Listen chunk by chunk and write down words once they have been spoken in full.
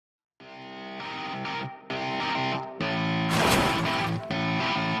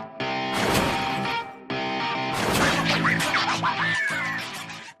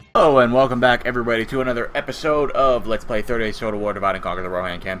Hello and welcome back everybody to another episode of Let's Play 30 Days Total War Divide and Conquer the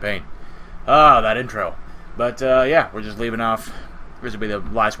Rohan campaign. Ah, that intro. But yeah, we're just leaving off. This will be the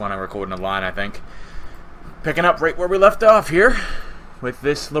last one I record in a line, I think. Picking up right where we left off here, with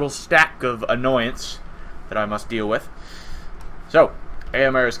this little stack of annoyance that I must deal with. So,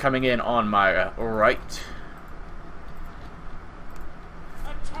 AMR is coming in on my right.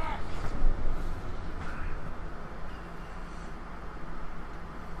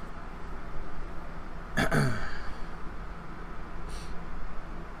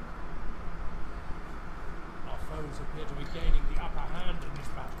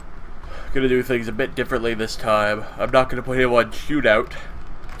 Gonna do things a bit differently this time. I'm not gonna put him on shootout.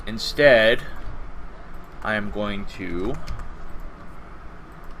 Instead, I am going to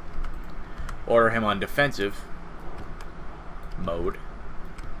order him on defensive mode,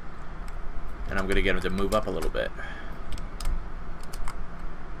 and I'm gonna get him to move up a little bit.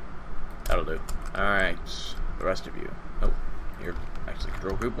 That'll do. Alright, the rest of you. Oh, you're actually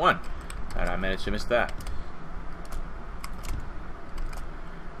control group 1, and I managed to miss that.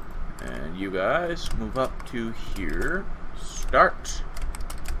 And you guys move up to here. Start.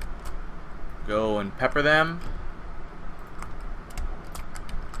 Go and pepper them.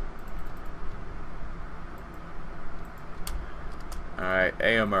 Alright,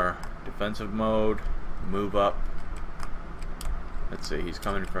 AMR. Defensive mode. Move up. Let's see, he's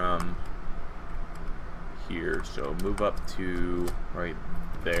coming from here, so move up to right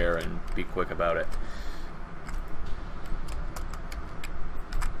there and be quick about it.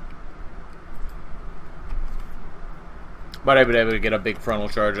 Might have been able to get a big frontal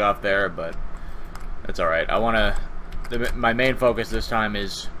charge off there, but that's alright. I want to... My main focus this time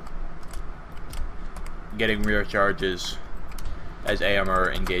is getting rear charges as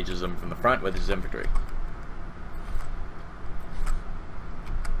AMR engages them from the front with his infantry.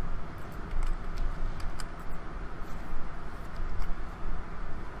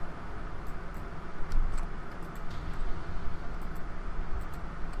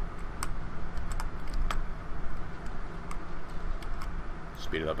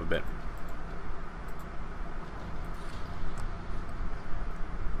 Speed it up a bit.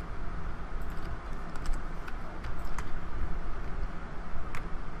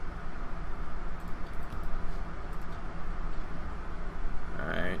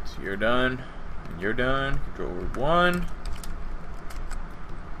 Alright, so you're done, and you're done. Control group 1.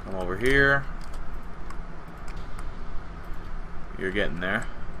 Come over here. You're getting there.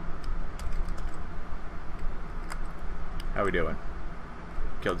 How we doing?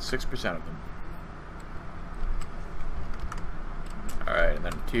 Killed 6% of them. Alright, and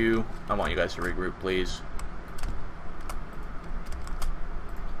then 2. I want you guys to regroup, please.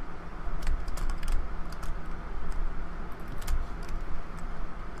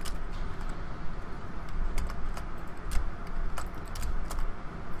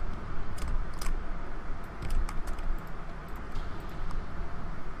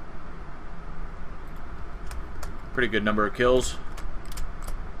 Pretty good number of kills.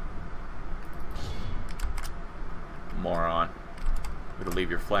 Moron. Gonna leave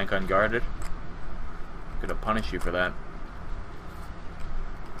your flank unguarded. Gonna punish you for that.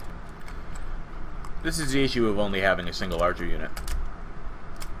 This is the issue of only having a single archer unit.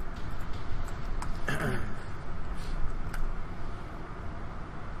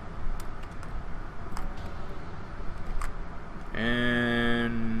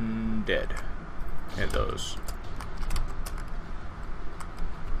 And dead. Hit those.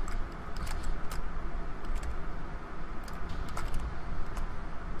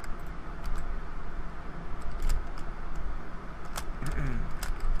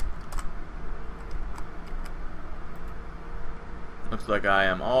 Looks like I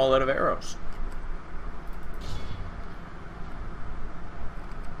am all out of arrows.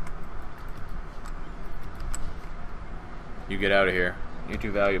 You get out of here. You're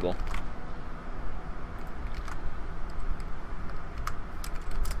too valuable.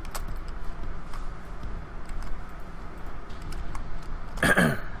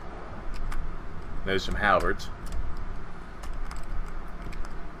 There's some halberds.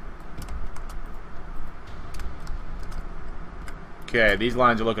 Okay, these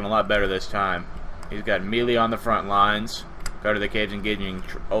lines are looking a lot better this time. He's got melee on the front lines. Go to the caves engaging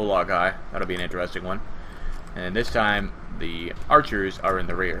Ola guy. That'll be an interesting one. And this time, the archers are in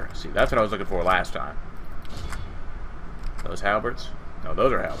the rear. See, that's what I was looking for last time. Those halberds? No,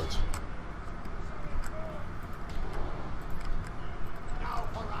 those are halberds.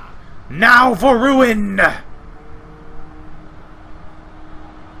 Now for ruin! For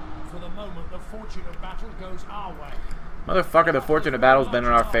the moment, the fortune of battle goes our way. Motherfucker, the fortune of battle's been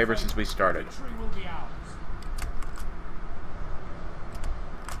in our favor since we started. Victory will be ours.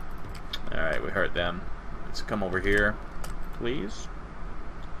 Alright, we hurt them. Let's come over here, please.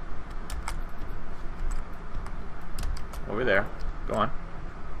 Over there. Go on.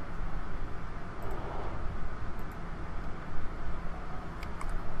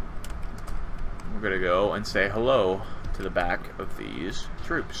 We're gonna go and say hello to the back of these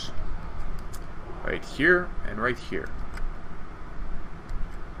troops. Right here and right here.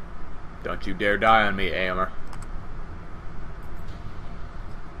 Don't you dare die on me, AMR.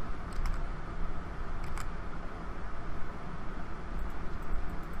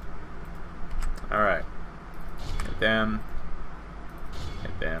 Alright. Hit them.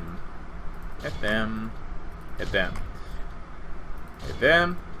 Hit them. Hit them. Hit them. Hit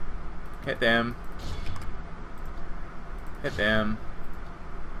them. Hit them. Hit them.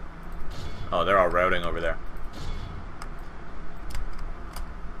 Oh, they're all routing over there.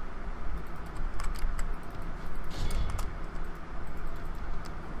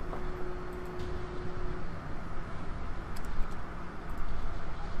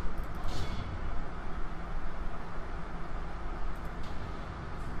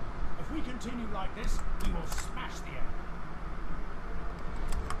 If we continue like this, we will smash the enemy.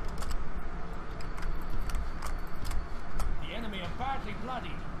 The enemy are badly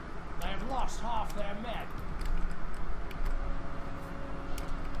bloodied. They have lost half their men.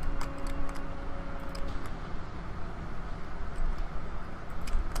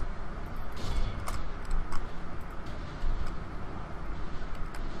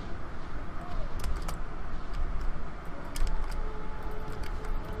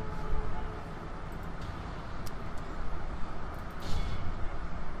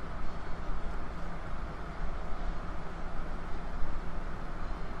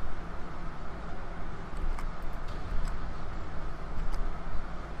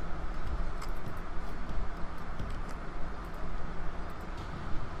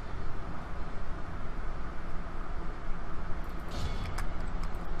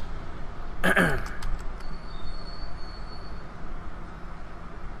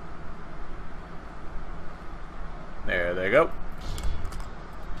 There they go.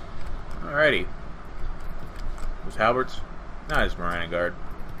 Alrighty. Those halberds. Nice Marina guard.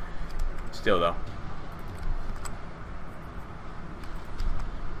 Still though.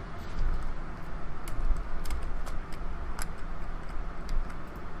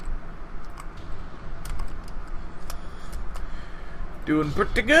 Doing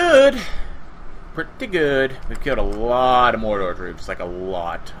pretty good. Pretty good. We've killed a lot of Mordor troops. Like a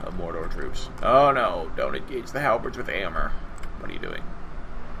lot of Mordor troops. Oh no, don't engage the halberds with hammer. What are you doing?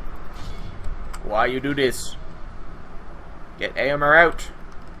 Why you do this? Get hammer out.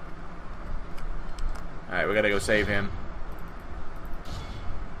 Alright, we gotta go save him.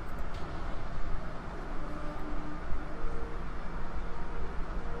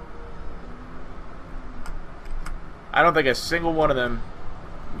 I don't think a single one of them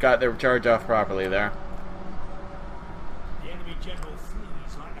got their charge off properly there. The enemy general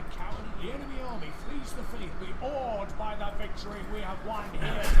flees like a coward. The enemy army flees the faith. We awed by the victory we have won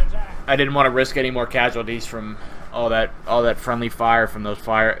here today. I didn't want to risk any more casualties from all that friendly fire from those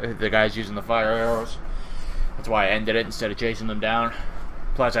the guys using the fire arrows. That's why I ended it instead of chasing them down.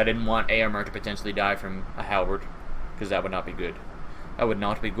 Plus, I didn't want AMR to potentially die from a halberd, because that would not be good. That would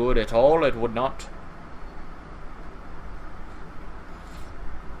not be good at all. It would not.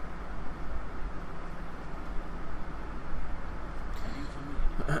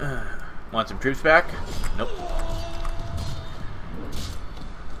 Want some troops back? Nope.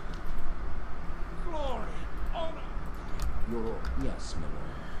 Glory, honor. Yes, my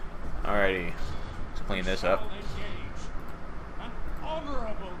lord. Alrighty. Let's clean this up. An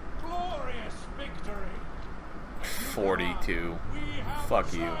honorable, glorious victory. 42. We have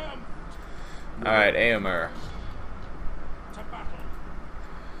Fuck you. triumphed. Alright, AMR. To battle.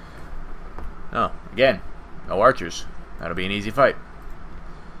 Oh, again. No archers. That'll be an easy fight.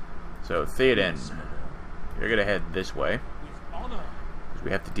 So, Theoden, you're gonna head this way. With honor.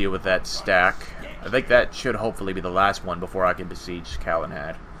 We have to deal with that stack. I think that should hopefully be the last one before I can besiege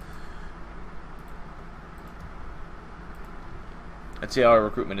Calenhad. Let's see how our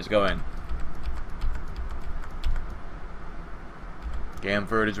recruitment is going.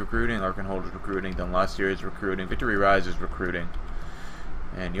 Gamford is recruiting, Arkenhold is recruiting, Dunlastier is recruiting, Victory Rise is recruiting,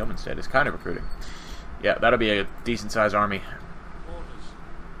 and Yeomanstead is kind of recruiting. Yeah, that'll be a decent sized army. Orders.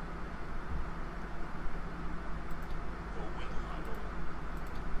 Your will, my lord.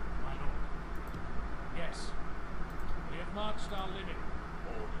 My lord. past our limit.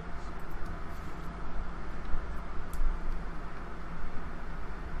 Orders.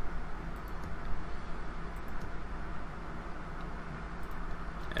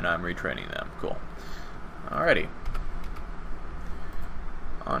 And I'm retraining them. Cool. Alrighty.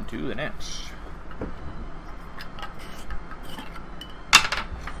 On to the next.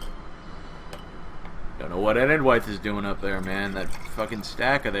 Don't know what Edwith is doing up there, man. That fucking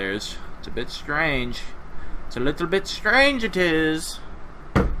stack of theirs. It's a bit strange. It's a little bit strange, it is.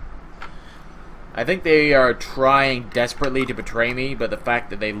 I think they are trying desperately to betray me, but the fact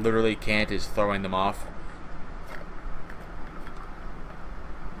that they literally can't is throwing them off.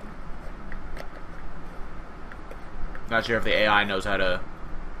 Not sure if the AI knows how to,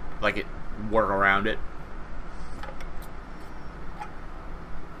 like, work around it.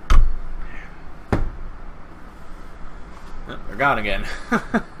 Oh, they're gone again.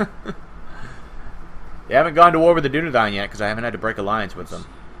 They haven't gone to war with the Dunedain yet, because I haven't had to break alliance with them.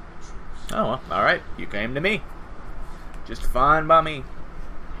 Oh, well, alright. You came to me. Just fine by me.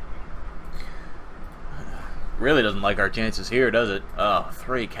 Really doesn't like our chances here, does it? Oh,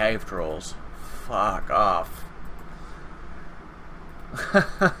 3 cave trolls. Fuck off.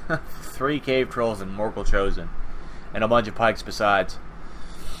 3 cave trolls and Morgul Chosen. And a bunch of pikes besides.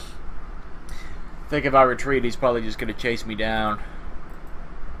 I think if I retreat, he's probably just going to chase me down.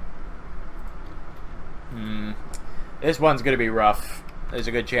 This one's going to be rough. There's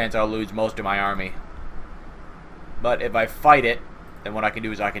a good chance I'll lose most of my army. But if I fight it, then what I can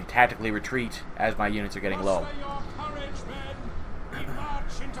do is I can tactically retreat as my units are getting low. Your courage, men. We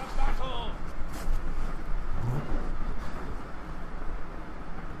march into battle.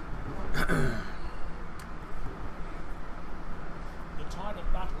 The tide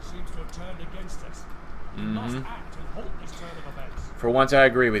of battle seems to have turned against us. We must act and halt this turn of events. For once, I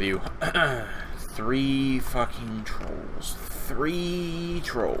agree with you. 3 fucking trolls. 3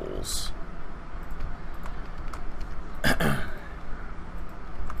 trolls.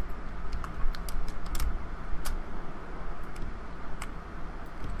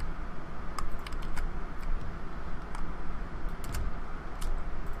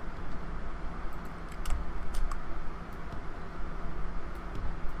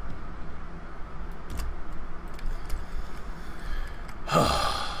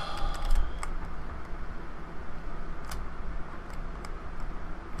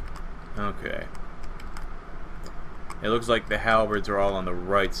 Okay. It looks like the halberds are all on the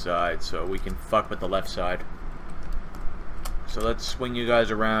right side, so we can fuck with the left side. So let's swing you guys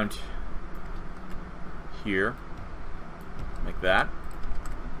around here. Like that.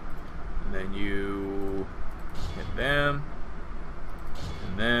 And then you hit them.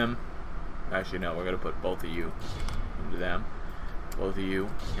 And them. Actually, no, we're going to put both of you into them. Both of you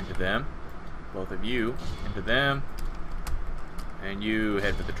into them. Both of you into them. And you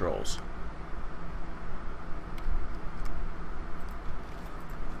head for the trolls.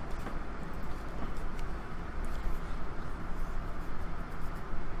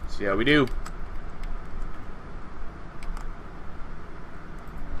 See how we do.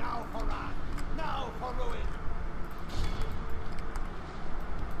 Now for wrath, now for ruin.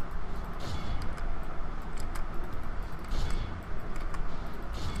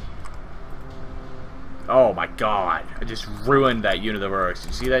 Oh my god. I just ruined that unit of Urks.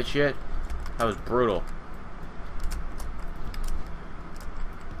 You see that shit? That was brutal.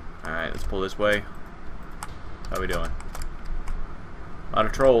 Alright, let's pull this way. How we doing? A lot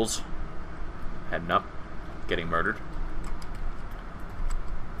of trolls. Heading up. Getting murdered.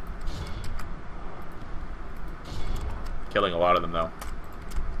 Killing a lot of them, though.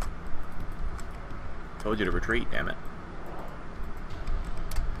 Told you to retreat, damn it.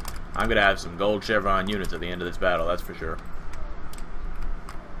 I'm gonna have some gold chevron units at the end of this battle, that's for sure.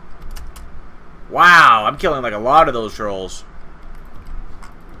 Wow, I'm killing like a lot of those trolls.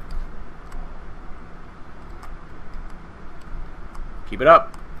 Keep it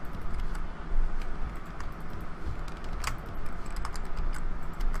up.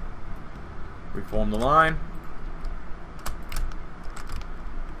 Reform the line.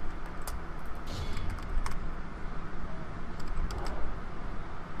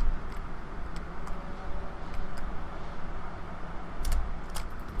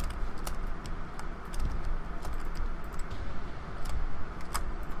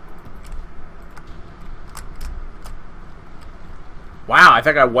 Wow, I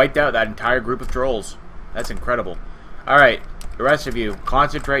think I wiped out that entire group of trolls. That's incredible. Alright, the rest of you,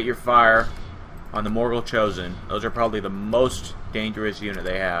 concentrate your fire on the Morgul Chosen. Those are probably the most dangerous unit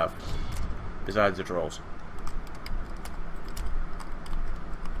they have, besides the trolls.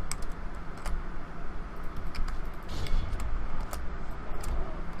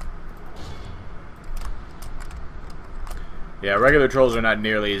 Yeah, regular trolls are not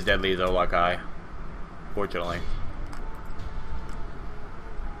nearly as deadly as Olakai. Fortunately.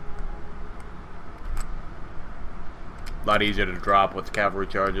 A lot easier to drop with cavalry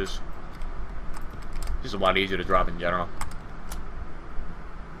charges. Just a lot easier to drop in general.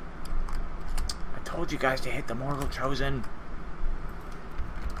 I told you guys to hit the Mortal Chosen.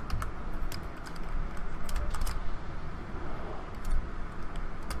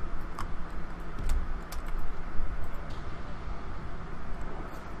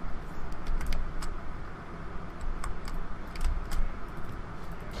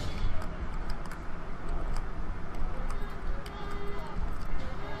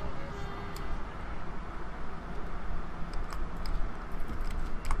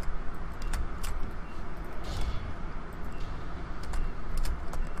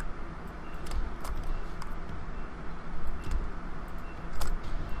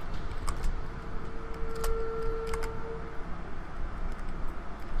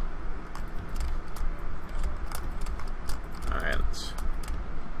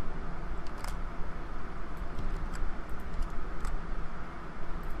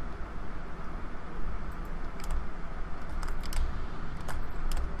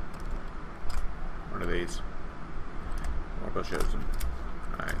 These. Mortal Chosen.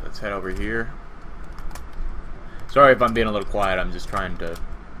 Alright, let's head over here. Sorry if I'm being a little quiet, I'm just trying to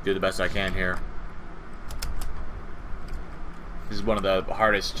do the best I can here. This is one of the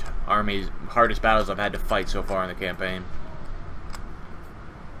hardest battles I've had to fight so far in the campaign.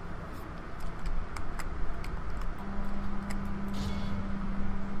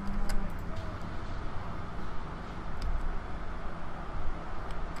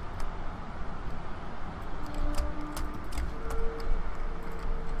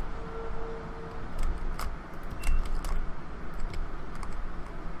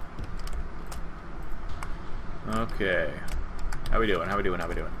 Okay. How we doing? How we doing? How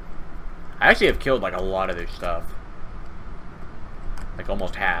we doing? I actually have killed like a lot of their stuff. Like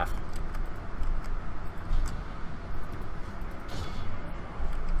almost half.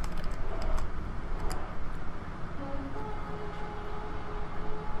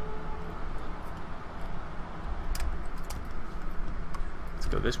 Let's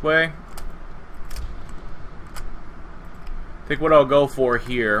go this way. I think what I'll go for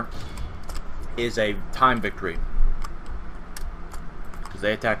here is a time victory. Because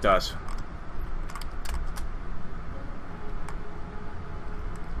they attacked us.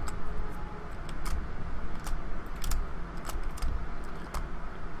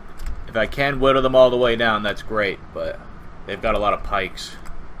 If I can whittle them all the way down, that's great, but they've got a lot of pikes,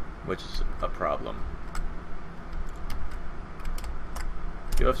 which is a problem.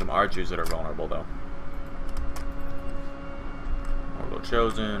 You have some archers that are vulnerable, though. Mortal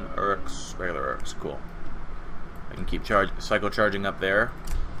Chosen, Urks, regular Urks, cool. I can keep cycle charging up there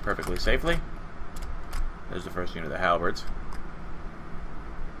perfectly safely. There's the first unit of the halberds.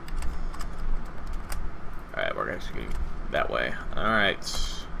 Alright, we're executing that way. Alright.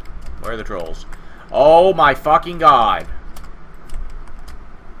 Where are the trolls? Oh my fucking god!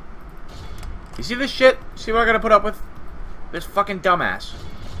 You see this shit? See what I gotta put up with? This fucking dumbass.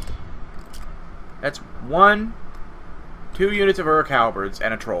 That's 2 units of Urk halberds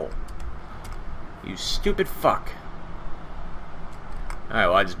and a troll. You stupid fuck. Alright,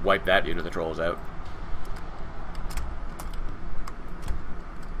 well I just wiped that unit of the trolls out.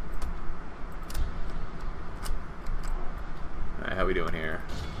 Alright, how we doing here?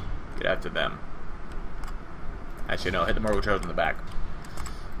 Get after them. Actually, no, hit the Mortal Chosen in the back.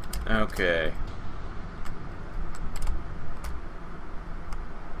 Okay.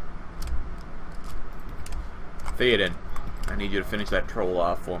 Theoden, I need you to finish that troll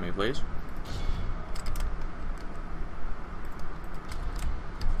off for me, please.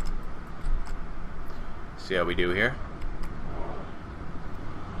 See how we do here.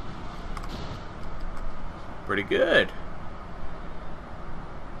 Pretty good.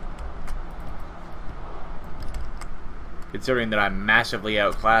 Considering that I'm massively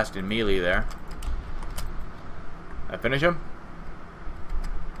outclassed in melee there. I finish him?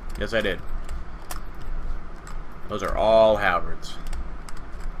 Yes, I did. Those are all halberds.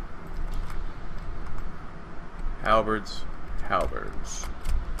 Halberds, halberds.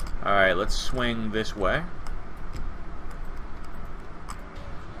 Alright, let's swing this way.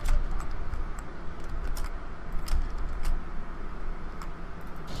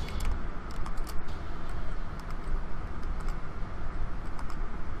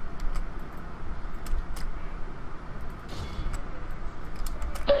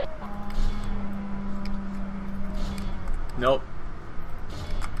 Nope.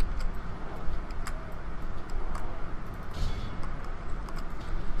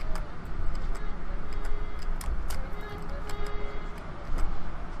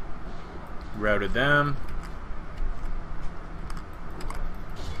 Routed them.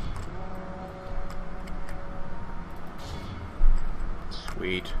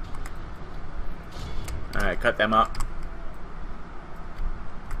 Sweet. Alright, cut them up.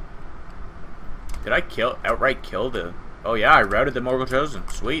 Did I outright kill the... Oh yeah, I routed the Morgul Chosen.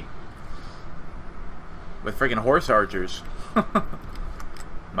 Sweet. With freaking horse archers.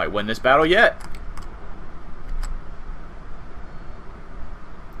 Might win this battle yet.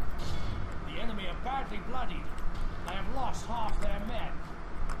 The enemy are badly bloodied. They have lost half their men.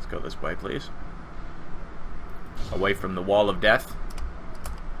 Let's go this way, please. Away from the wall of death.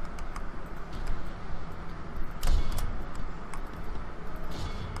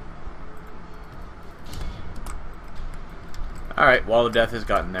 Alright, wall of death has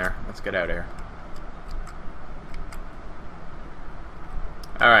gotten there. Let's get out of here.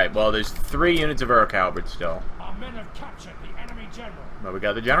 Alright, well, there's 3 units of Uruk halberd still. Our men have captured the enemy general. But we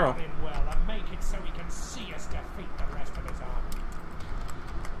got the general. Guard him well and make it so he can see us defeat the rest of his army.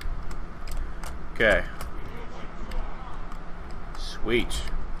 Okay. Sweet.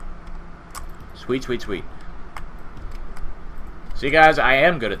 Sweet, sweet, sweet. See, guys, I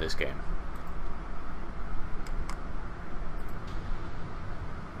am good at this game.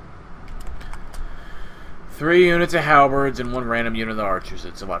 Three units of halberds and 1 random unit of the archers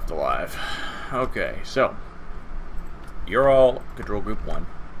that's left alive. Okay, so you're all control group 1.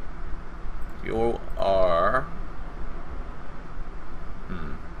 You are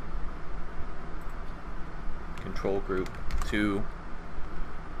control group 2,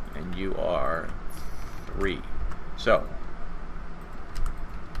 and you are 3. So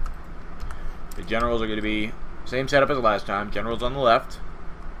the generals are going to be same setup as last time. Generals on the left.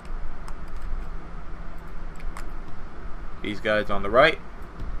 These guys on the right,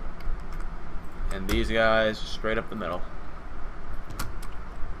 and these guys straight up the middle.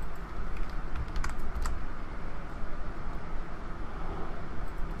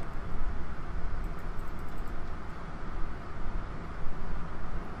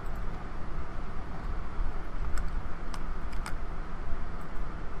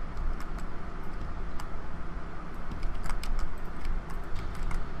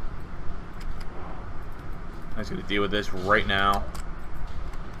 I'm just going to deal with this right now.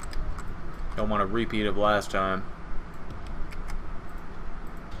 Don't want a repeat of last time.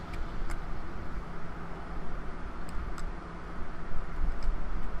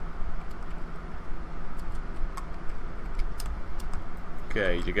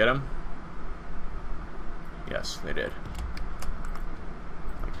 Okay, did you get him? Yes, they did.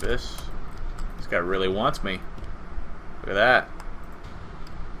 Like this. This guy really wants me. Look at that.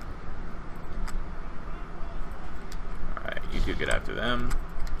 You two get after them.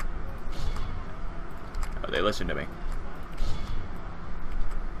 Oh, they listen to me.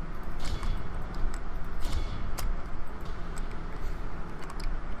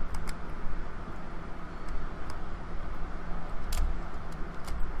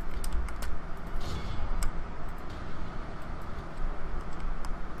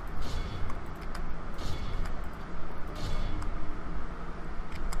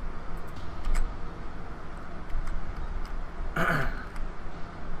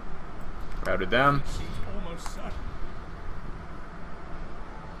 Routed them.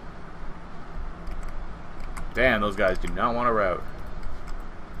 Damn, those guys do not want to route.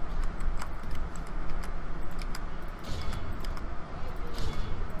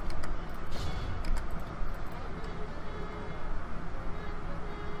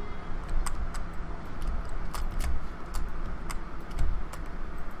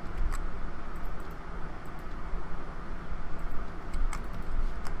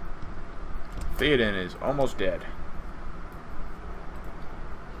 Theoden is almost dead.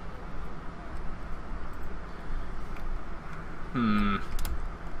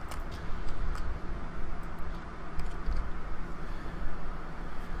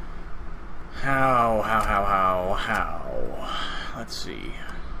 How? Let's see.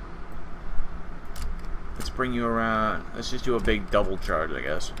 Let's bring you around. Let's just do a big double charge, I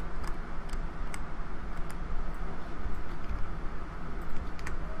guess.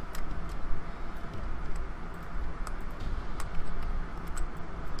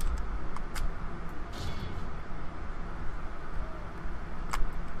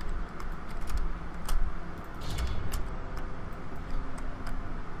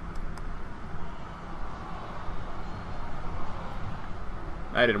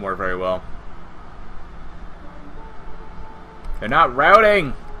 That didn't work very well. They're not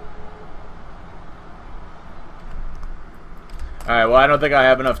routing! Alright, well, I don't think I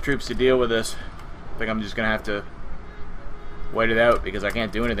have enough troops to deal with this. I think I'm just gonna have to wait it out because I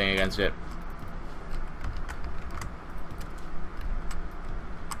can't do anything against it.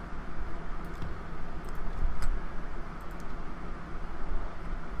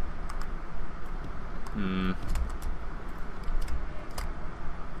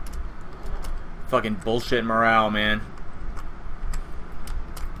 Fucking bullshit morale, man.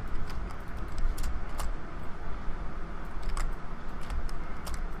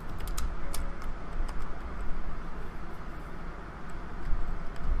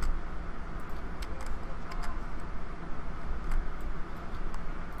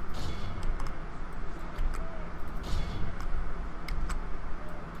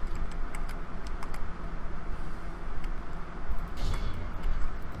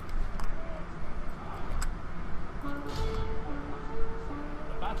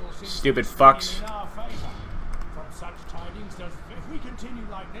 Stupid fucks. From such tidings, if we continue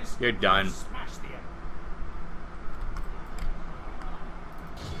like this, you're done. Smash the enemy.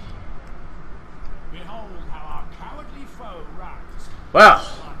 Behold how our cowardly foe runs. Well,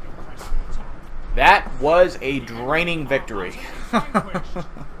 that was a draining victory. This is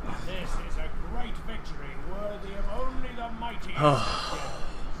a great victory, worthy of only the mighty.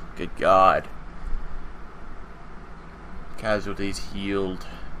 Good God. Casualties healed.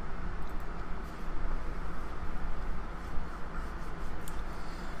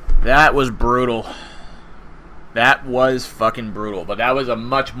 That was brutal. That was fucking brutal. But that was a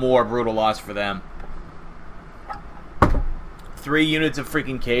much more brutal loss for them. 3 units of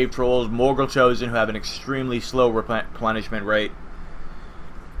freaking cave trolls, Morgul Chosen, who have an extremely slow replenishment rate.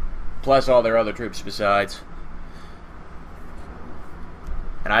 Plus all their other troops besides.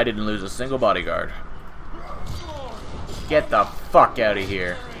 And I didn't lose a single bodyguard. Get the fuck out of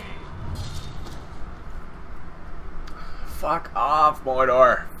here. Fuck off,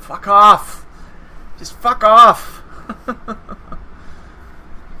 Mordor. Fuck off. Just fuck off.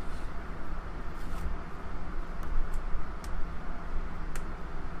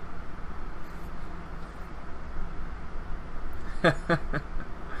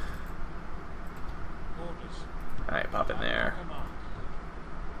 Alright, pop in there.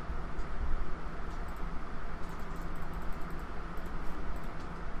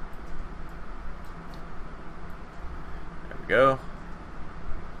 There we go.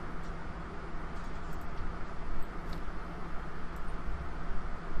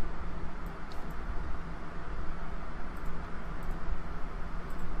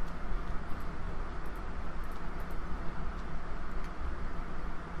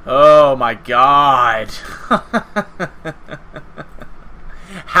 Oh my God.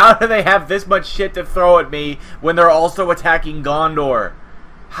 How do they have this much shit to throw at me when they're also attacking Gondor?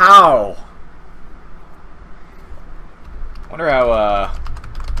 How? Wonder how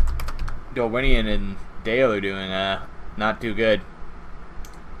Dorwinian and Dale are doing. Not too good.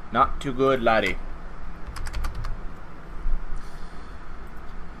 Not too good, laddie.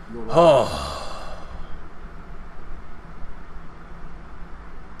 Oh.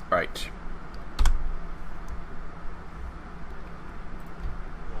 Right.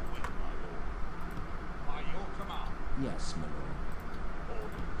 Yes, my lord.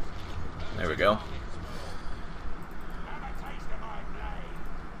 There we go.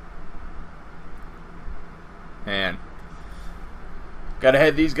 Man. Gotta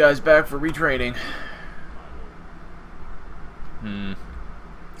head these guys back for retraining.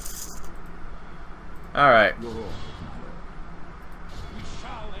 Alright. We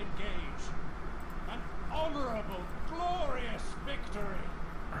shall engage. An honorable, glorious victory.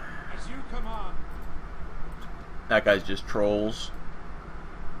 As you command. That guy's just trolls.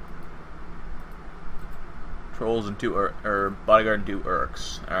 Trolls and 2 bodyguard and 2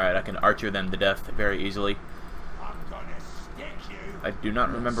 Urks. Alright, I can archer them to death very easily. I'm gonna stick you. I do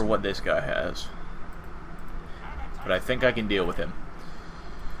not remember what this guy has, but I think I can deal with him.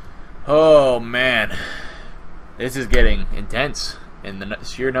 Oh man, this is getting intense, and the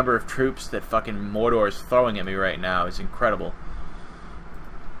sheer number of troops that fucking Mordor is throwing at me right now is incredible.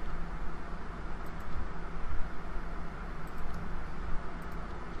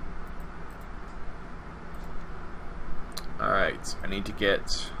 Alright, I need to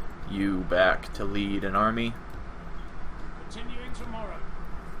get you back to lead an army. Continuing tomorrow.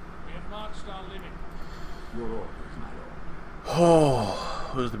 We have marched our limit. Your orders, my lord. Oh,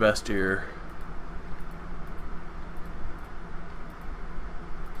 who's the best here?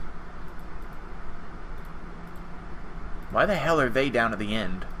 Why the hell are they down at the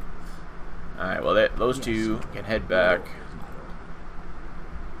end? Alright, well those two can head back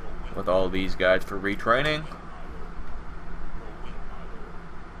with all these guys for retraining.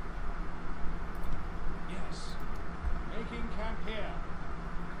 Yes. Making camp here.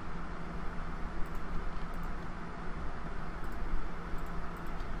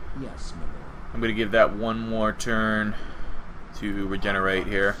 Yes, my lord. I'm going to give that one more turn to regenerate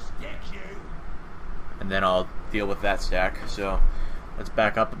here, Stick you. and then I'll deal with that stack. So let's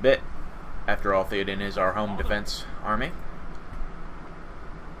back up a bit. After all, Theoden is our home defense army.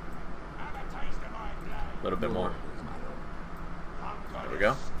 A little bit more. There we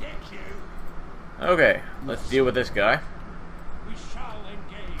go. Okay, let's deal with this guy. We shall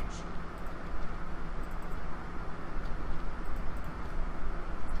engage.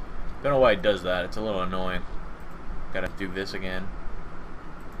 Don't know why it does that. It's a little annoying. Gotta do this again.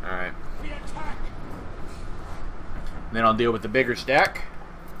 Alright. We attack. Then I'll deal with the bigger stack.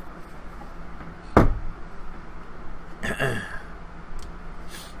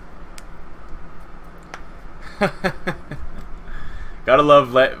 Gotta love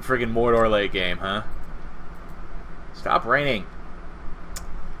friggin' Mordor late game, huh? Stop raining.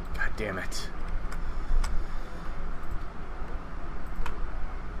 God damn it.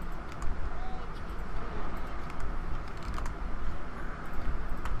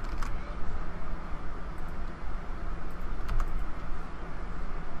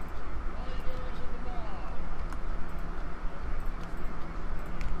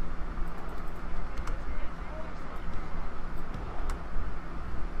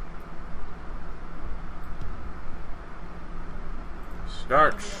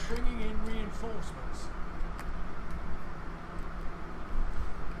 Start. We are bringing in reinforcements.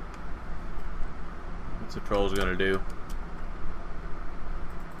 What's the trolls gonna do?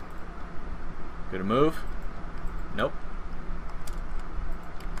 Gonna move? Nope.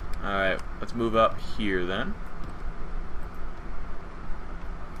 Alright, let's move up here then.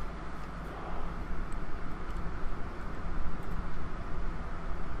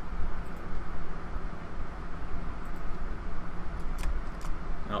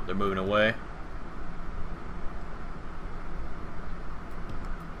 Oh, they're moving away.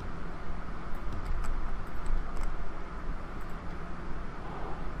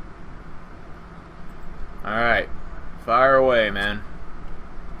 Alright. Fire away, man.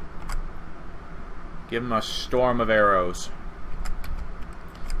 Give them a storm of arrows.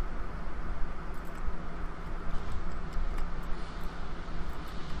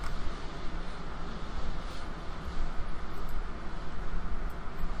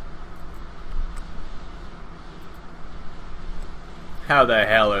 How the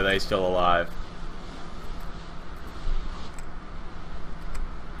hell are they still alive?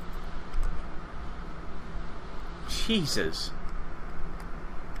 Jesus.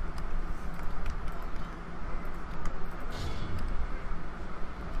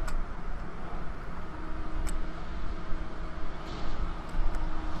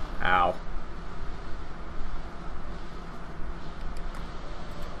 Ow.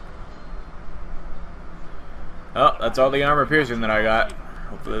 Oh, that's all the armor piercing that I got.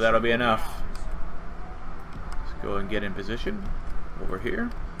 Hopefully that'll be enough. Let's go and get in position over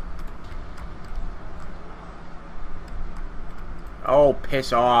here. Oh,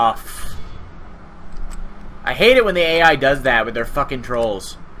 piss off. I hate it when the AI does that with their fucking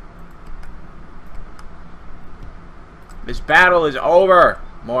trolls. This battle is over,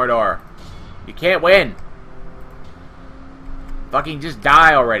 Mordor. You can't win. Fucking just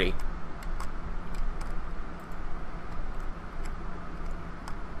die already.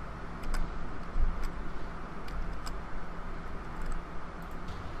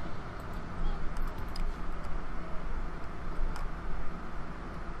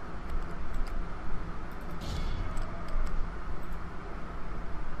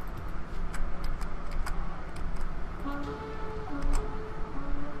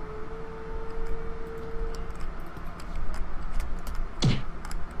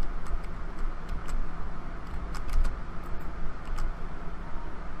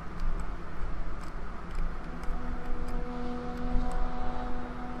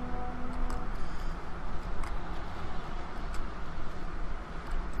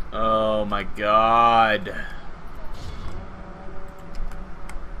 Oh my god.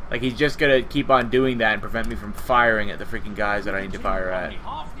 Like, he's just gonna keep on doing that and prevent me from firing at the freaking guys that I need to fire at.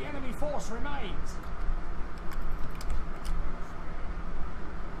 Half the enemy force remains.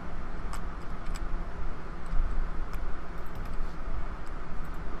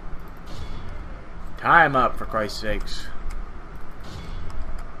 Time up, for Christ's sakes.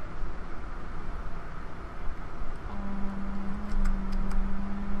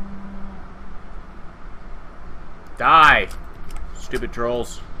 Die! Stupid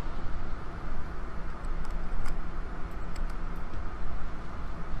trolls.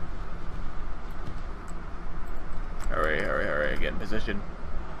 Hurry, hurry, hurry. Get in position.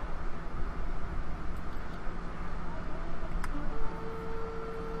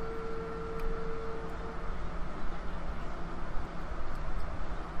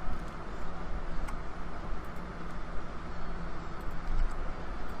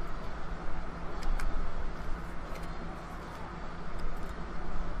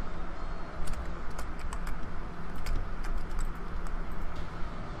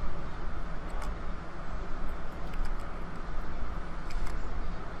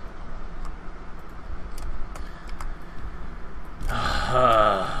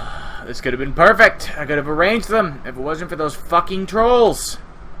 This could have been perfect. I could have arranged them if it wasn't for those fucking trolls.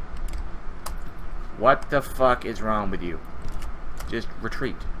 What the fuck is wrong with you? Just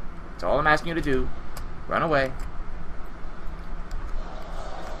retreat. That's all I'm asking you to do. Run away.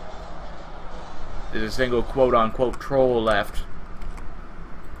 There's a single quote-unquote troll left.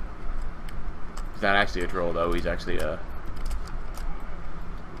 He's not actually a troll, though. He's actually a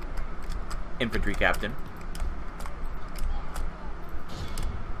infantry captain.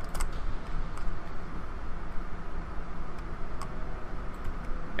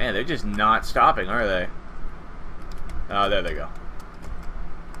 Man, they're just not stopping, are they? Oh, there they go.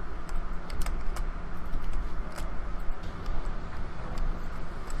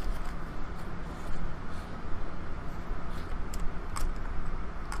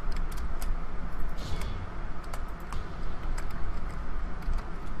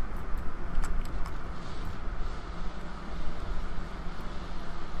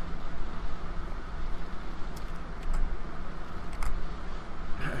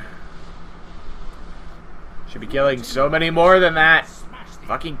 Should be killing so many more than that.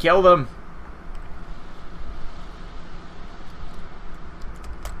 Fucking kill them.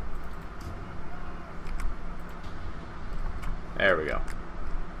 There we go.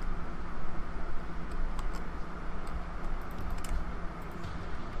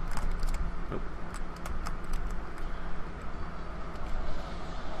 Nope.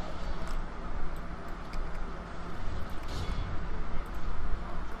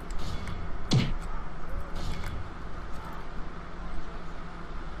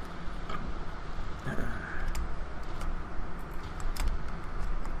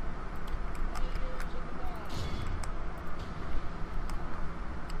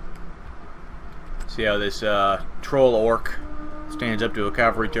 See how this troll orc stands up to a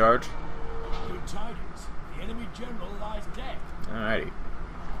cavalry charge. Good tidings. The enemy general lies dead. Alrighty.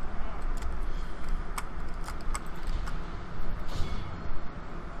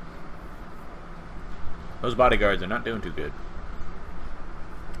 Those bodyguards are not doing too good.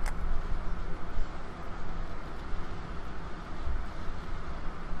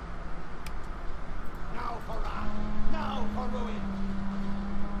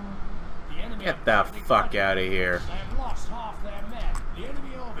 Get the fuck out of here. They have lost half their men. The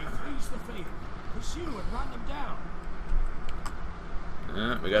enemy army flees the field. Pursue and run them down.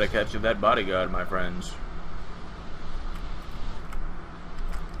 We gotta catch that bodyguard, my friends.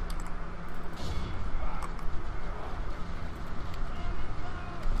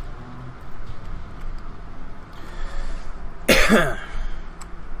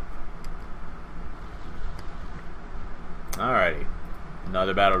 Alrighty.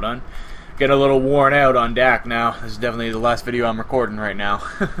 Another battle done. Getting a little worn out on DAC now. This is definitely the last video I'm recording right now.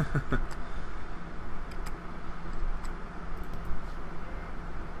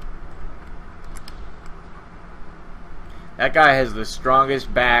 That guy has the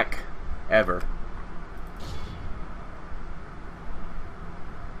strongest back ever.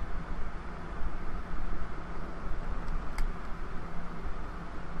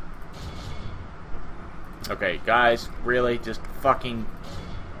 Okay, guys, really? Just fucking...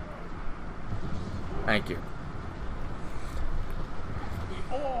 Thank you.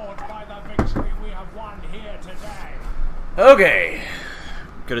 Awed by the victory we have won here today. Okay.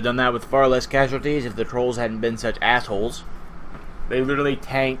 Could have done that with far less casualties if the trolls hadn't been such assholes. They literally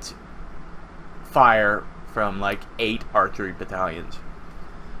tanked fire from like 8 archery battalions.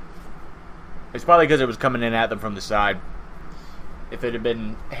 It's probably because it was coming in at them from the side. If it had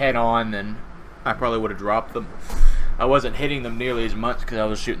been head on, then I probably would have dropped them. I wasn't hitting them nearly as much because I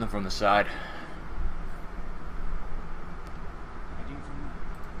was shooting them from the side.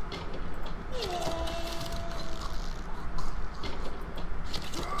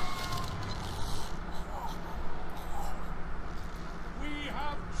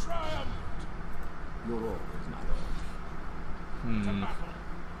 Your orders, my lord.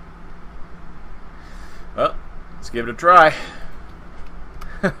 Well, let's give it a try.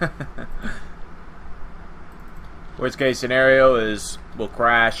 Worst case scenario is we'll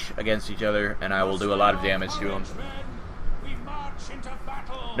crash against each other and I will do a lot of damage to them.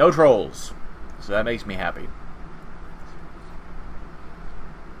 No trolls, so that makes me happy.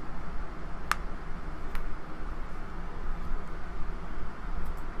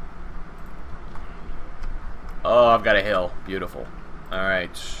 Oh, I've got a hill. Beautiful.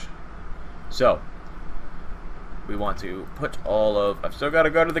 Alright. So, we want to put all of... I've still got to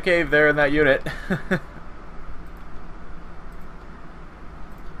go to the cave there in that unit.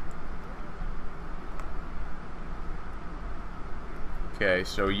 Okay,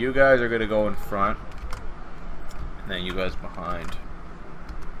 so you guys are going to go in front. And then you guys behind.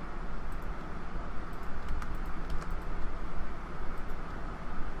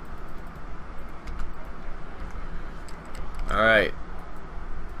 Alright.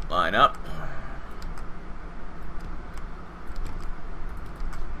 Line up.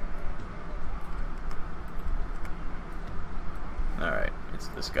 Alright, it's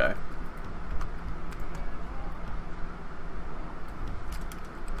this guy.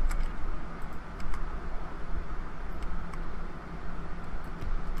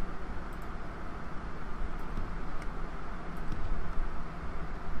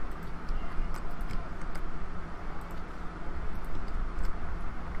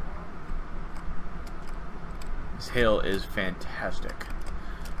 This hill is fantastic.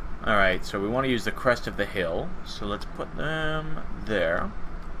 Alright, so we want to use the crest of the hill, so let's put them there.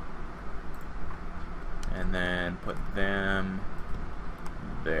 And then put them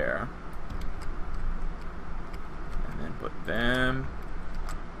there. And then put them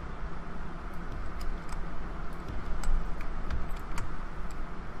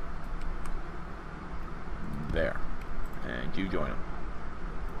there. And you join them.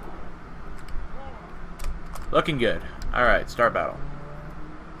 Looking good. Alright, start battle.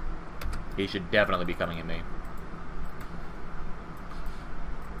 He should definitely be coming at me.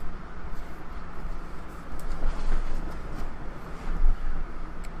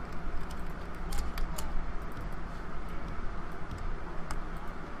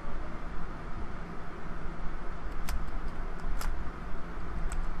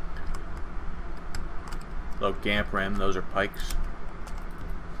 Low Gamp Ram, those are pikes.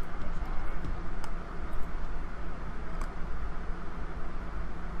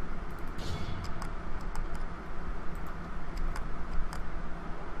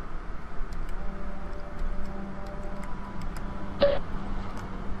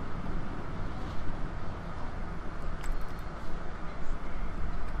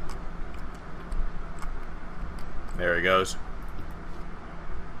 There he goes.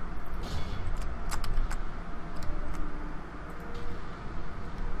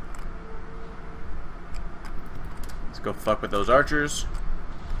 Let's go fuck with those archers.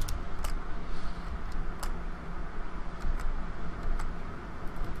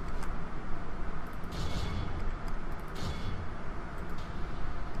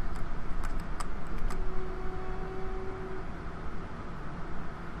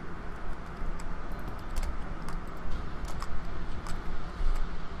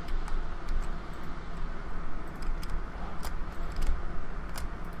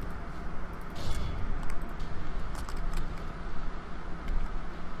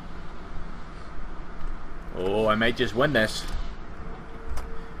 Oh, I might just win this.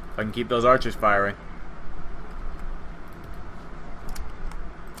 If I can keep those archers firing.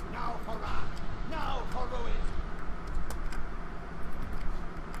 Now for Rohan. Now for Wearied.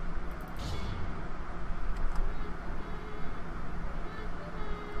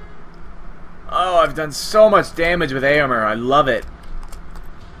 Oh, I've done so much damage with Aomer. I love it.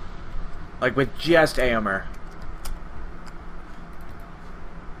 Like with just Aomer.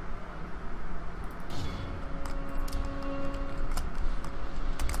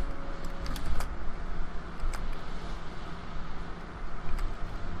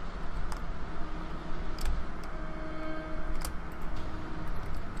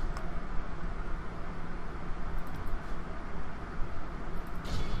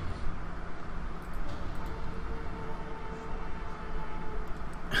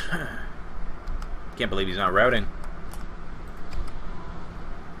 Can't believe he's not routing.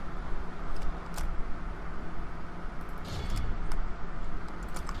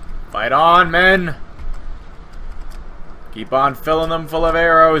 Fight on, men! Keep on filling them full of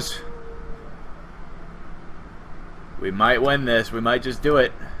arrows. We might win this. We might just do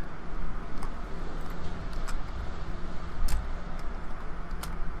it.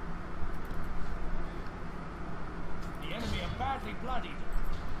 The enemy are badly bloodied.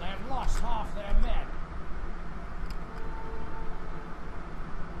 They have lost half their men.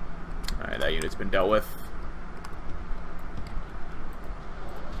 Alright, that unit's been dealt with.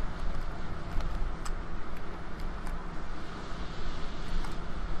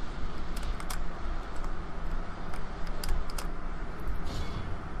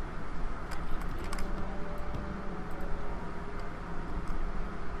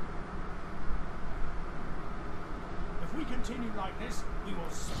 If we continue like this, we will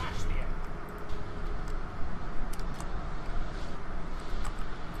smash the enemy.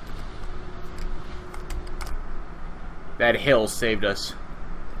 That hill saved us.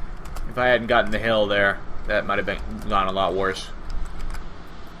 If I hadn't gotten the hill there, that might have gone a lot worse.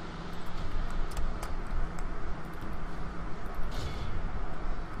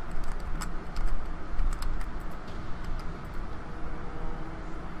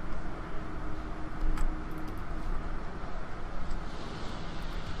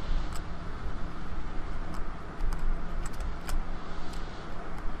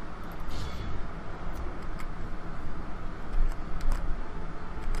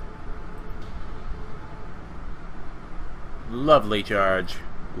 Lovely charge.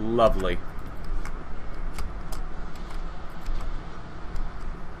 Lovely.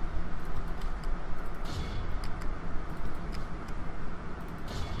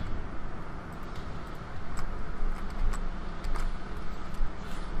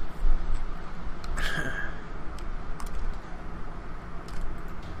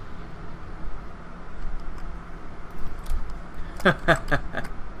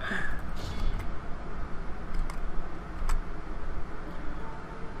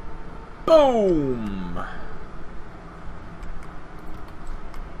 Boom!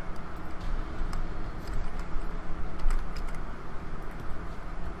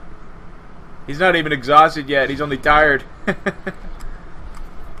 He's not even exhausted yet, he's only tired.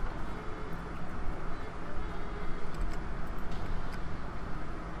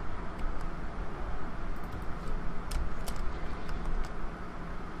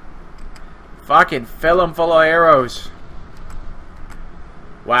 Fucking fill him full of arrows.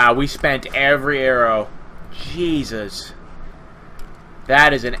 Wow, we spent every arrow. Jesus.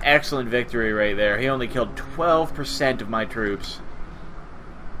 That is an excellent victory right there. He only killed 12% of my troops.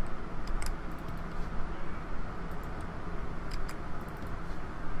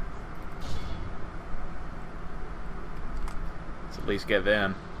 Let's at least get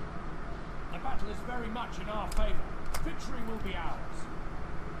them. The battle is very much in our favor. Victory will be ours.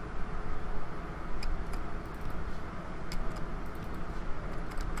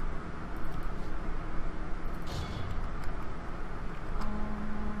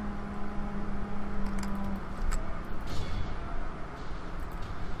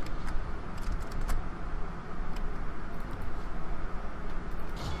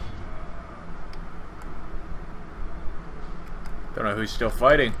 Don't know who's still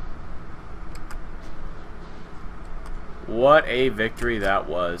fighting. What a victory that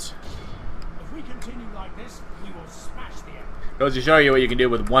was. If we continue like this, we will smash the enemy. Goes to show you what you can do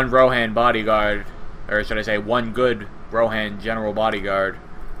with one Rohan bodyguard, or should I say one good Rohan general bodyguard,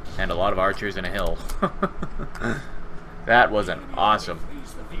 and a lot of archers and a hill. That was an awesome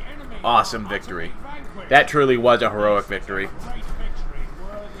victory. That truly was a heroic victory.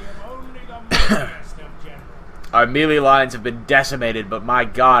 Our melee lines have been decimated, but my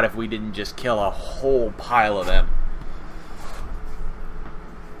god, if we didn't just kill a whole pile of them.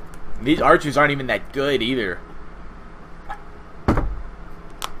 These archers aren't even that good either.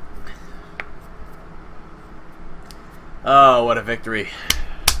 Oh, what a victory.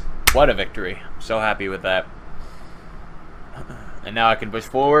 What a victory. I'm so happy with that. And now I can push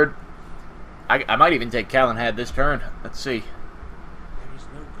forward. I might even take Calenhad this turn. Let's see. There is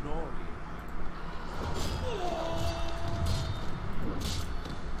no glory.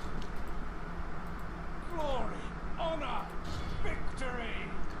 Glory, honor, victory.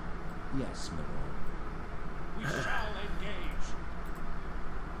 Yes, my lord. We shall engage.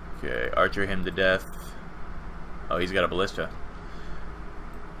 Okay, archer him to death. Oh, he's got a ballista.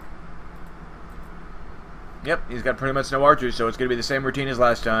 Yep, he's got pretty much no archers, so it's going to be the same routine as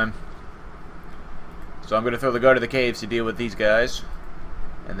last time. So I'm going to throw the guard of the caves to deal with these guys.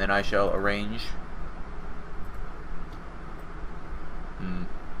 And then I shall arrange.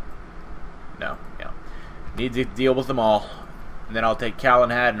 No, yeah. Need to deal with them all. And then I'll take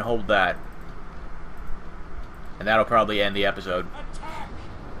Calenhad and hold that. And that'll probably end the episode.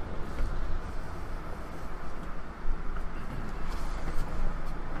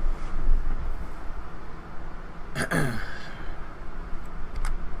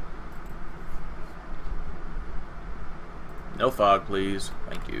 No fog, please.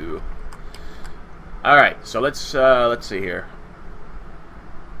 Thank you. Alright, so let's see here.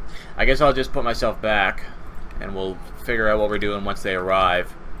 I guess I'll just put myself back, and we'll figure out what we're doing once they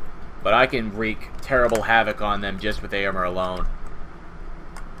arrive. But I can wreak terrible havoc on them just with armor alone.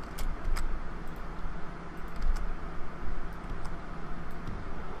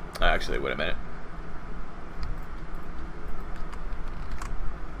 Actually, wait a minute.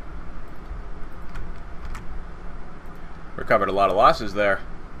 Recovered a lot of losses there.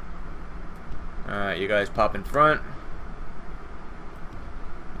 Alright, you guys pop in front.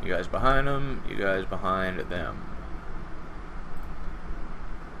 You guys behind them. You guys behind them.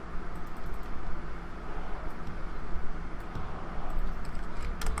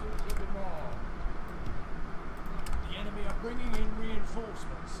 The enemy are bringing in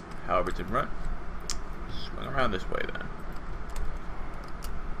reinforcements. Halberds in front. Swing around this way then.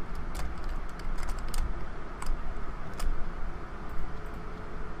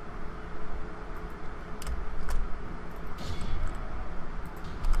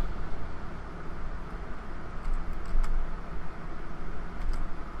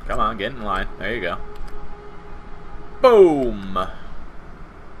 Come on, get in line. There you go. Boom!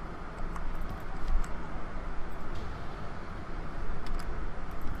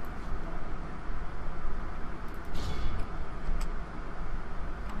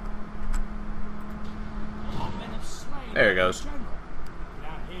 There it goes.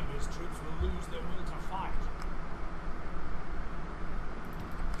 Without him, his troops will lose their will to fight.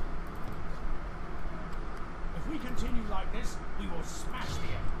 If we continue like this, we will smash the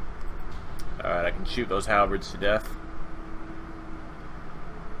enemy. Alright, I can shoot those halberds to death.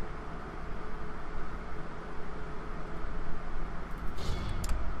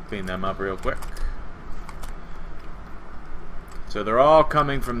 Clean them up real quick. So they're all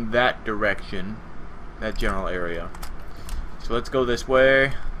coming from that direction, that general area. So let's go this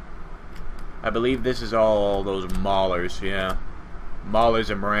way. I believe this is all those maulers, yeah. Maulers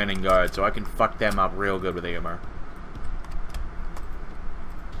and Moranning Guard, so I can fuck them up real good with AMR.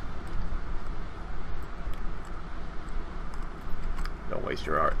 Don't waste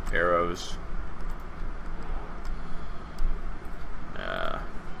your arrows.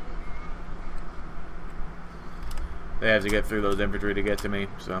 They have to get through those infantry to get to me,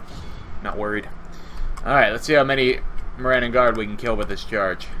 so not worried. Alright, let's see how many Moranning Guard we can kill with this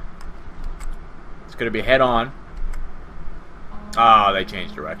charge. It's going to be head on. Oh, they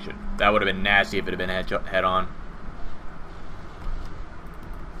changed direction. That would have been nasty if it had been head on.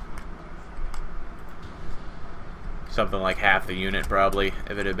 Something like half the unit, probably,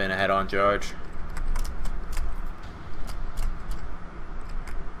 if it had been a head-on charge.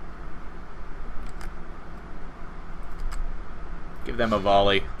 Give them a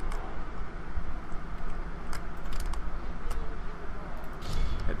volley.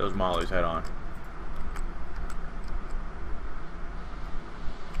 Hit those maulers head on.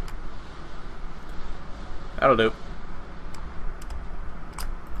 That'll do.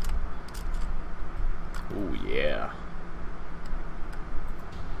 Ooh, yeah.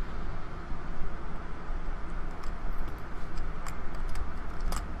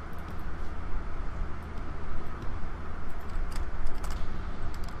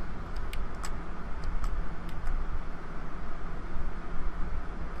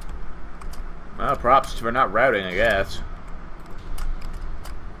 Well, props for not routing, I guess.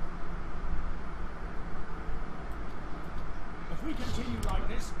 If we continue like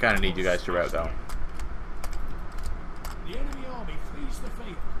this, Kind of need you guys to route, though. The enemy army flees the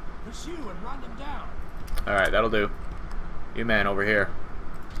faith. Pursue and run them down. Alright, that'll do. You man over here.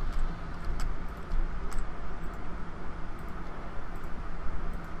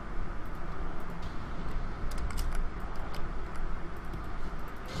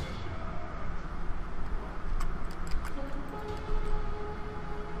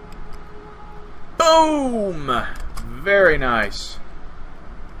 Boom! Very nice.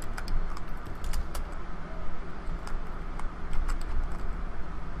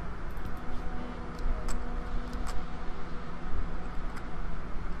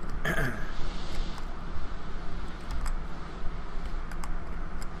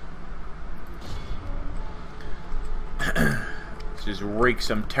 Let's just wreak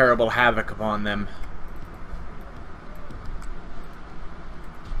some terrible havoc upon them.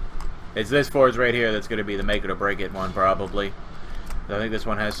 It's this forge right here that's going to be the make it or break it one, probably. I think this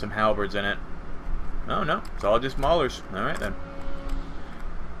one has some halberds in it. Oh, no. It's all just maulers. Alright, then.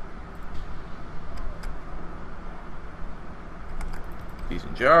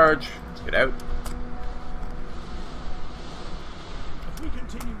 Decent charge. Let's get out. If we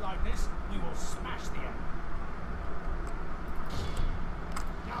continue like this, we will smash the enemy.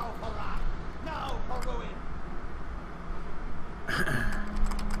 Now for wrath. Now for ruin.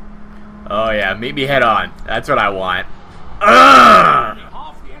 Oh yeah, meet me head on. That's what I want. Ugh!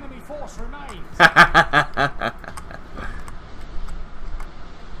 Half the enemy force remains.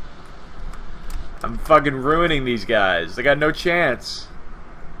 I'm fucking ruining these guys. They got no chance.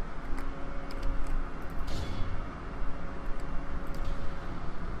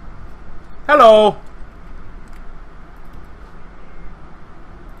 Hello.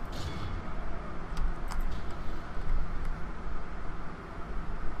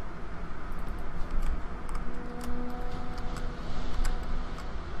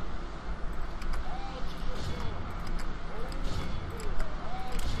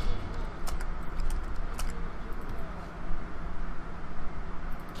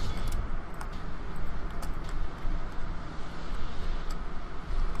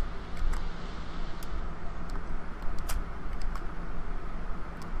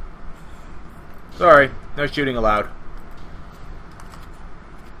 Sorry, no shooting allowed.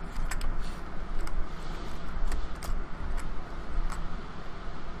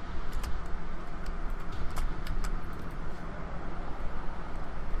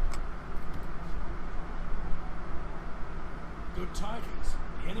 Good tidings.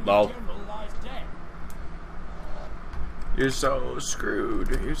 The enemy Lol. general lies dead. You're so screwed.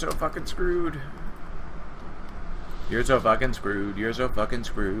 You're so fucking screwed. You're so fucking screwed. You're so fucking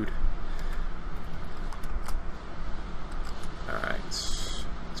screwed. Alright.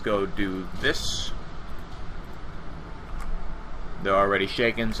 Let's go do this. They're already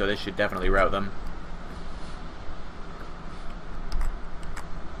shaken, so this should definitely rout them.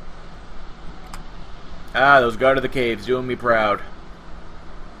 Ah, those guard of the caves doing me proud.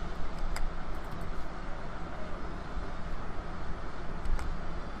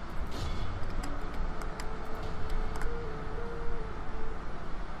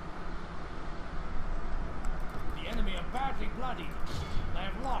 The enemy are badly bloodied. They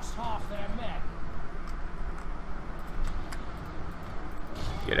have lost half their men.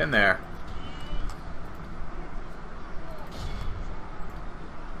 Get in there.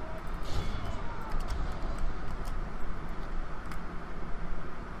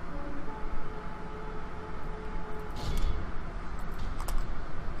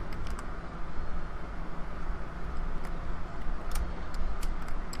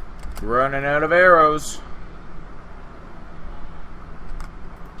 Running out of arrows.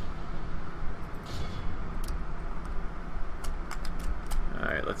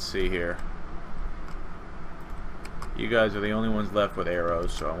 Alright, let's see here. You guys are the only ones left with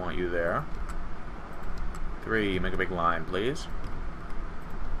arrows, so I want you there. 3, make a big line, please.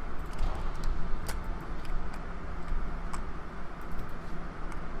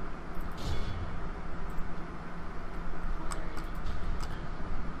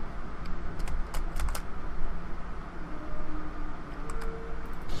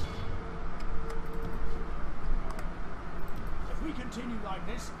 If we continue like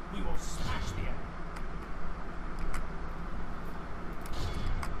this, we will smash the enemy.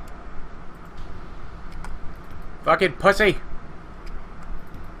 Fucking pussy!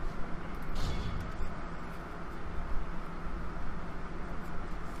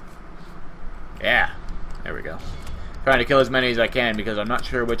 Yeah, there we go. Trying to kill as many as I can because I'm not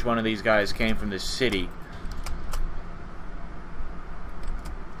sure which one of these guys came from this city.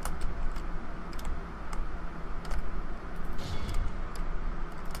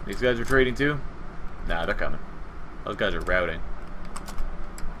 These guys retreating too? Nah, they're coming. Those guys are routing.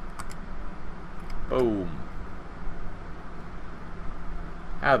 Boom.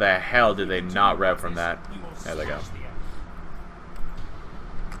 How the hell did they not rout from that? There they go.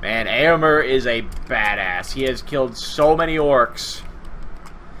 Man, Aomer is a badass. He has killed so many orcs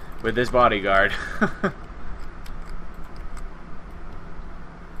with this bodyguard. The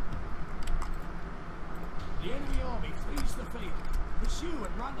enemy army flees the field. Pursue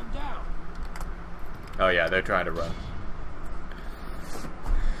and run them down. Oh yeah, they're trying to run.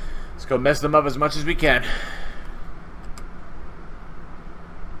 Let's go mess them up as much as we can.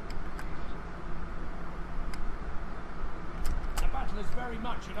 The battle is very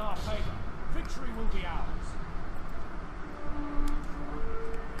much in our favor. Victory will be ours.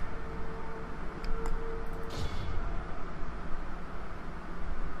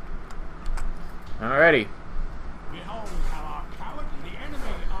 Alrighty. Behold how our cowardly enemy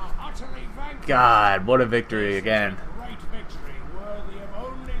are utterly vanquished. God, what a victory again. Great victory, worthy of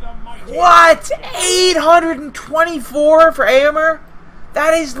only the mighty. What? 824 for Aomer?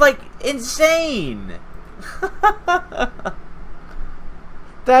 That is like insane.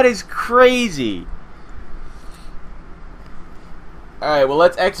 That is crazy. Alright, well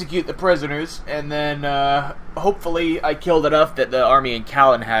let's execute the prisoners, and then hopefully I killed enough that the army in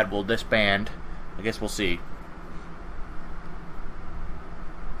Callan had will disband. I guess we'll see.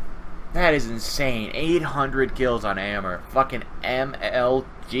 That is insane. 800 kills on Aomer. Fucking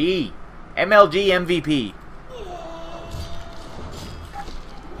MLG. MLG MVP.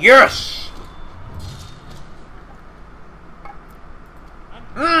 Yes!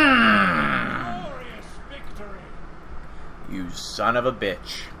 Glorious victory. You son of a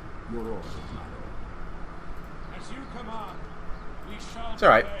bitch. Your orders, my lord. As you command, we shall. It's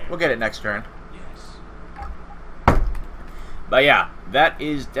alright. obey. We'll get it next turn. Yes. But yeah, that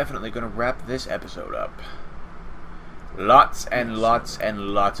is definitely going to wrap this episode up. Lots and lots and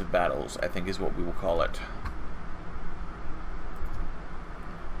lots of battles, I think is what we will call it.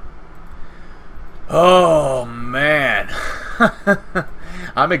 Oh, man.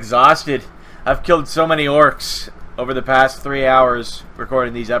 I'm exhausted. I've killed so many orcs over the past 3 hours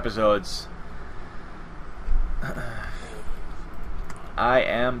recording these episodes. I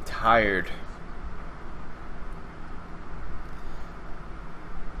am tired.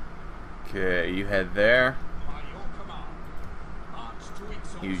 Okay, you head there. By your command, march to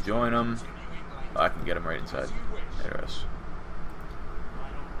exhaustion. You join them. Continuing Oh, I can get them right inside. as you wish. There it is.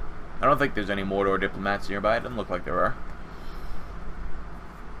 I don't think there's any Mordor diplomats nearby. It doesn't look like there are.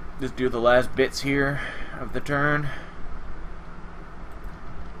 Just do the last bits here of the turn.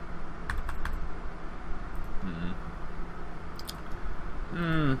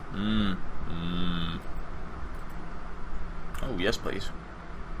 Oh, yes, please.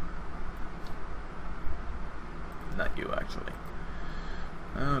 Not you, actually.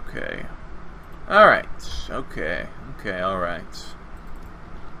 Okay. Alright. Okay. Okay, alright.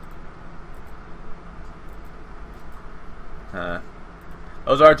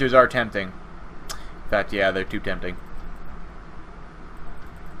 Those R2s are tempting. In fact, yeah, they're too tempting.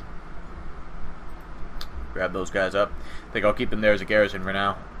 Grab those guys up. I think I'll keep them there as a garrison for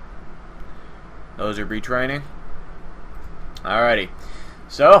now. Those are retraining. Alrighty.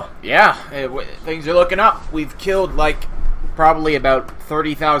 So, yeah, things are looking up. We've killed, like, probably about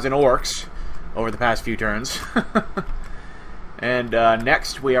 30,000 orcs over the past few turns. And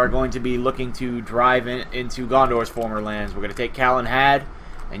next, we are going to be looking to drive into Gondor's former lands. We're going to take Callan Had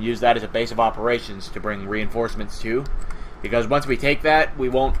and use that as a base of operations to bring reinforcements to. Because once we take that, we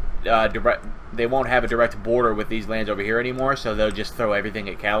won't they won't have a direct border with these lands over here anymore, so they'll just throw everything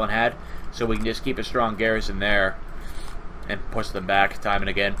at Callan Had. So we can just keep a strong garrison there and push them back time and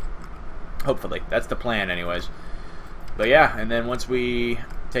again. Hopefully. That's the plan anyways. But yeah, and then once we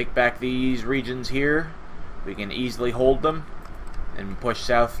take back these regions here, we can easily hold them and push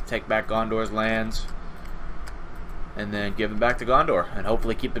south, take back Gondor's lands, and then give them back to Gondor and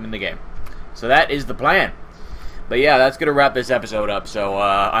hopefully keep them in the game. So that is the plan. But yeah, that's going to wrap this episode up, so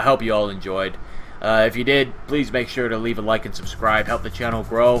I hope you all enjoyed. If you did, please make sure to leave a like and subscribe. Help the channel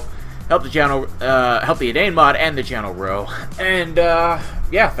grow. Help the channel, help the Adane mod and the channel grow. And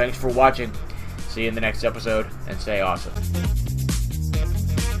yeah, thanks for watching. See you in the next episode, and stay awesome.